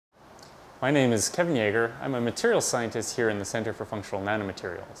My name is Kevin Yager. I'm a materials scientist here in the Center for Functional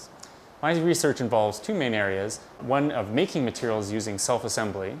Nanomaterials. My research involves two main areas, one of making materials using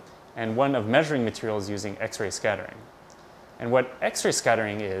self-assembly and one of measuring materials using X-ray scattering. And what X-ray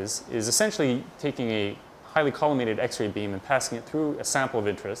scattering is essentially taking a highly collimated X-ray beam and passing it through a sample of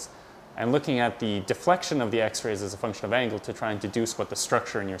interest and looking at the deflection of the X-rays as a function of angle to try and deduce what the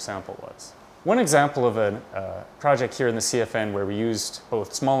structure in your sample was. One example of a project here in the CFN where we used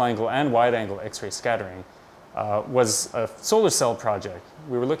both small angle and wide angle X-ray scattering was a solar cell project.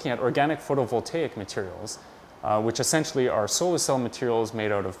 We were looking at organic photovoltaic materials, which essentially are solar cell materials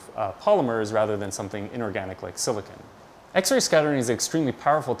made out of polymers rather than something inorganic like silicon. X-ray scattering is an extremely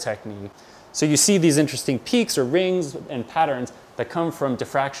powerful technique. So you see these interesting peaks or rings and patterns that come from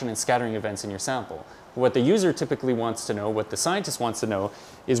diffraction and scattering events in your sample. What the user typically wants to know, what the scientist wants to know,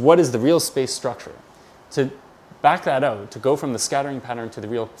 is what is the real space structure. To back that out, to go from the scattering pattern to the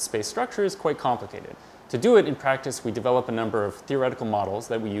real space structure is quite complicated. To do it in practice, we develop a number of theoretical models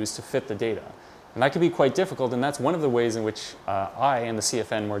that we use to fit the data. And that can be quite difficult, and that's one of the ways in which I and the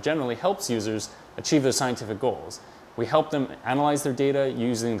CFN more generally helps users achieve their scientific goals. We help them analyze their data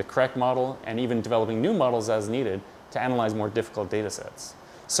using the correct model and even developing new models as needed to analyze more difficult data sets.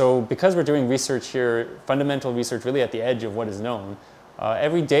 So because we're doing research here, fundamental research really at the edge of what is known,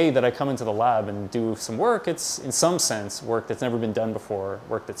 every day that I come into the lab and do some work, it's in some sense work that's never been done before,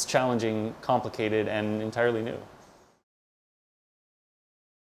 work that's challenging, complicated, and entirely new.